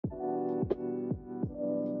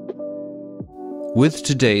With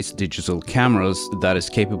today's digital cameras that is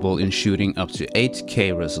capable in shooting up to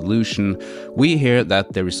 8K resolution, we hear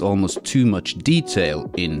that there is almost too much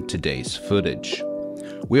detail in today's footage.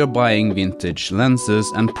 We are buying vintage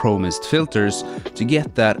lenses and pro-mist filters to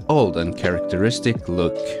get that old and characteristic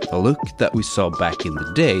look, a look that we saw back in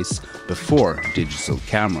the days before digital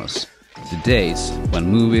cameras, the days when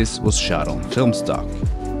movies was shot on film stock.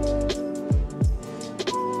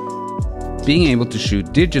 Being able to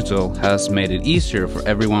shoot digital has made it easier for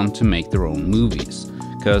everyone to make their own movies,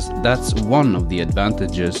 because that's one of the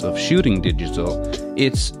advantages of shooting digital.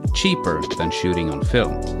 It's cheaper than shooting on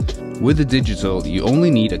film. With the digital, you only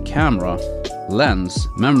need a camera, lens,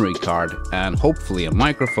 memory card, and hopefully a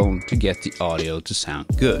microphone to get the audio to sound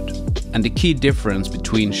good. And the key difference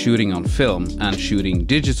between shooting on film and shooting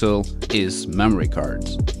digital is memory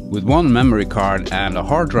cards. With one memory card and a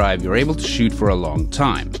hard drive, you're able to shoot for a long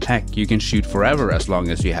time. Heck, you can shoot forever as long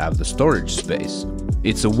as you have the storage space.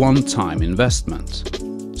 It's a one-time investment.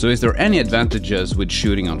 So is there any advantages with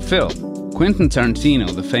shooting on film? Quentin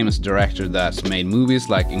Tarantino, the famous director that's made movies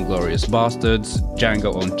like Inglourious Basterds,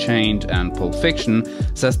 Django Unchained and Pulp Fiction,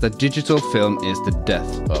 says that digital film is the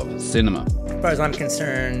death of cinema. As far as I'm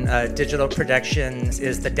concerned, digital production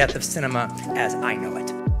is the death of cinema as I know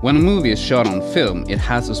it. When a movie is shot on film, it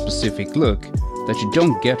has a specific look that you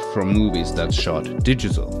don't get from movies that's shot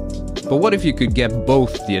digital. But what if you could get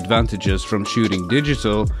both the advantages from shooting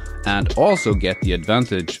digital and also get the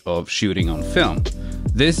advantage of shooting on film?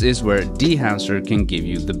 This is where Dehancer can give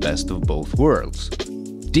you the best of both worlds.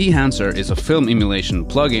 Dehancer is a film emulation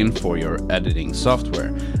plugin for your editing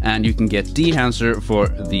software, and you can get Dehancer for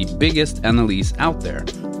the biggest NLEs out there,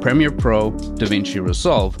 Premiere Pro, DaVinci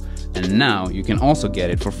Resolve, and now you can also get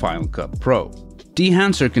it for Final Cut Pro.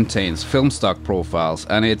 Dehancer contains film stock profiles,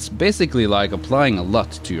 and it's basically like applying a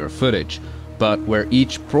LUT to your footage, but where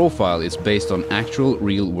each profile is based on actual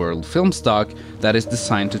real-world film stock that is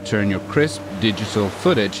designed to turn your crisp digital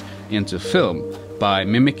footage into film by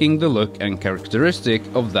mimicking the look and characteristic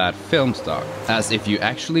of that film stock, as if you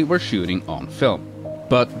actually were shooting on film.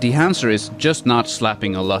 But Dehancer is just not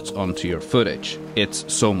slapping a LUT onto your footage, it's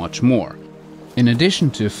so much more. In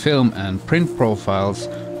addition to film and print profiles,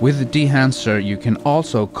 with Dehancer you can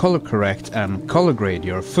also color correct and color grade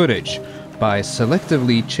your footage by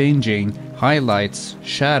selectively changing highlights,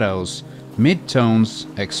 shadows, midtones,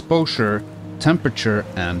 exposure, temperature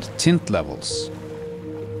and tint levels.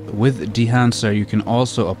 With Dehancer you can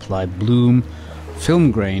also apply bloom,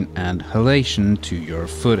 film grain and halation to your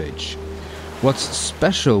footage. What's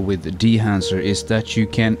special with Dehancer is that you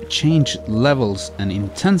can change levels and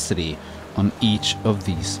intensity on each of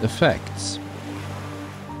these effects.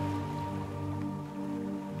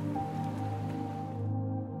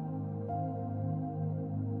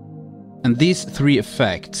 And these three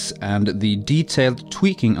effects and the detailed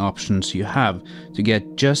tweaking options you have to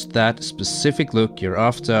get just that specific look you're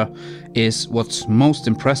after is what's most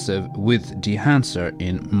impressive with Dehancer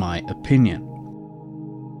in my opinion.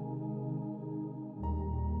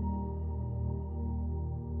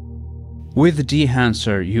 With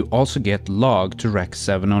Dehancer you also get log to Rec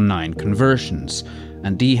 709 conversions,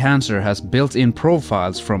 and Dehancer has built-in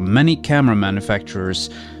profiles from many camera manufacturers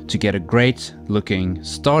to get a great looking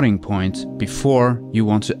starting point before you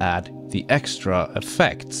want to add the extra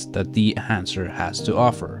effects that Dehancer has to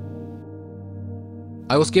offer.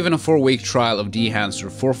 I was given a 4-week trial of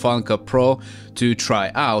Dehancer for Final Cut Pro to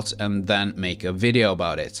try out and then make a video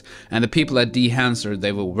about it. And the people at Dehancer,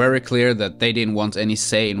 they were very clear that they didn't want any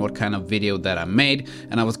say in what kind of video that I made,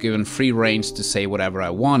 and I was given free range to say whatever I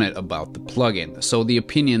wanted about the plugin. So the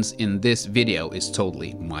opinions in this video is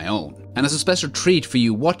totally my own. And as a special treat for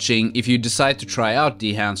you watching, if you decide to try out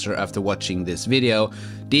Dehancer after watching this video,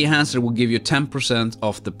 Dehancer will give you 10%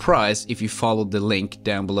 off the price if you follow the link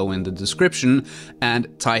down below in the description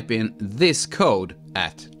and type in this code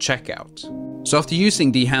at checkout. So after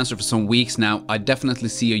using Dehancer for some weeks now, I definitely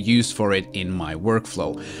see a use for it in my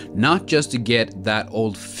workflow. Not just to get that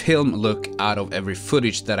old film look out of every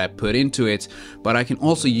footage that I put into it, but I can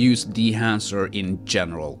also use Dehancer in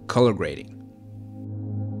general color grading.